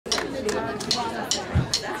If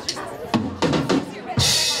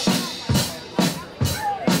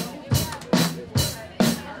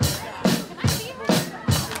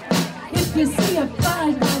you see a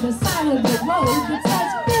sign by the side of the road that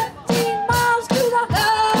says 15 miles to the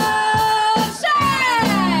Love Shack!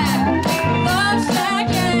 Love Shack,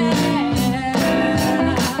 yeah!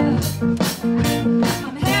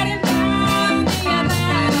 I'm heading down the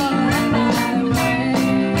Atlanta highway,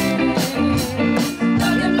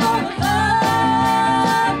 looking for a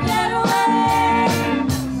love getaway,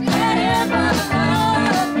 heading for the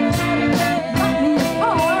love getaway. Got me a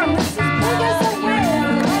car, it's as big as a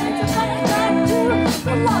whale, ready to take back to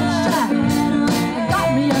the Love Shack. Got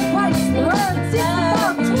me a Chrysler, it's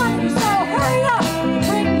about 20, so hurry up,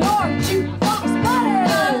 bring your jukebox buddy.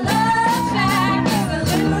 The Love Shack is a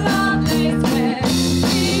little old place where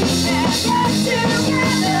we can get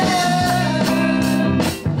together.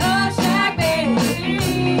 Love Shack, baby.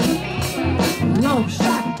 Love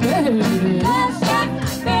Shack, baby. Love Shack,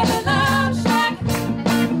 baby, Love Shack.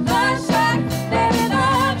 Love Shack, baby,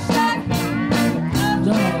 Love Shack.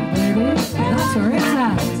 Love, baby, that's where it's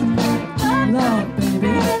at. Love,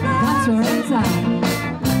 baby, that's where it's at.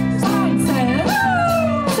 Sign says,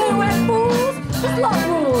 say when fools, just love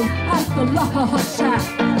rules at the Love Shack.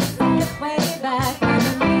 Way back in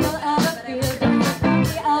the middle of a field, the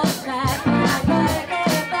old shack. I gotta get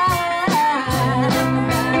it back.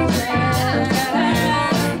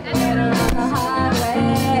 Get her on the highway.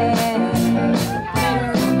 Get her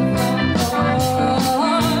on the front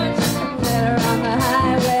porch. Get her on the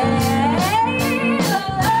highway. The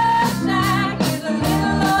Love Shack is a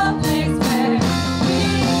little old place where we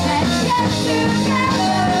can get together.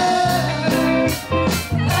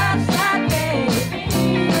 Love Shack, baby.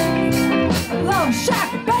 Love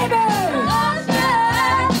Shack, baby. Love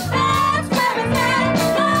Shack, that's where it's at.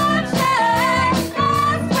 Love Shack,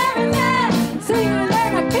 that's where it's at. Singing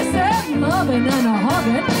and a kissing, loving and a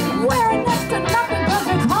hugging, wearing next to nothing 'cause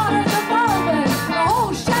it's hot as a oven. The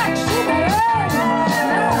whole shack shimmying,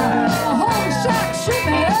 the whole shack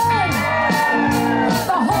shimmying,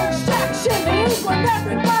 the whole shack shimmies when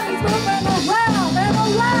everybody's moving around and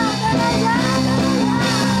around and around and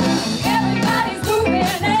around. Everybody's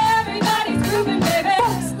moving, baby.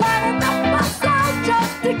 Folks lining up outside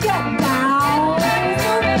just to get down. Everybody's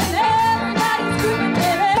moving,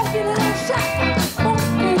 baby. Funky little shack,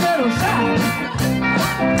 funky little shack.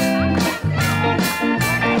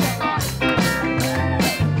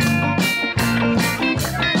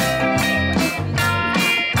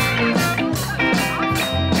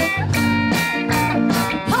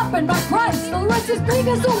 Hopping my Chrysler, it's as big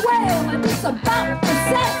as a whale, and it's about to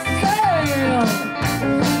set sail.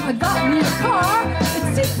 I got me a car, it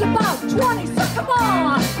seats about 20, so come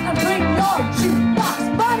on and bring your jukebox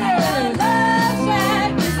money. The Love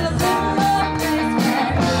Shack is a little old place where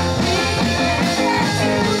we can get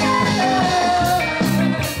together.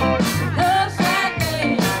 Love Shack,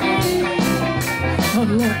 baby.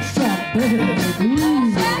 Love Shack, baby. Love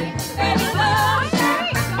Shack, baby, Love Shack.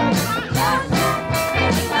 Love Shack,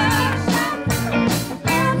 baby, Love Shack.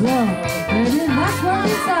 Love, baby, that's where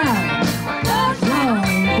it's at. Love,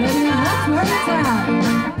 baby, that's where it's at.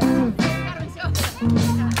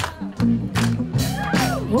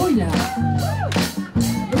 Oh yeah.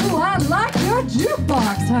 Ooh, I like your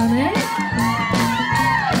jukebox, honey.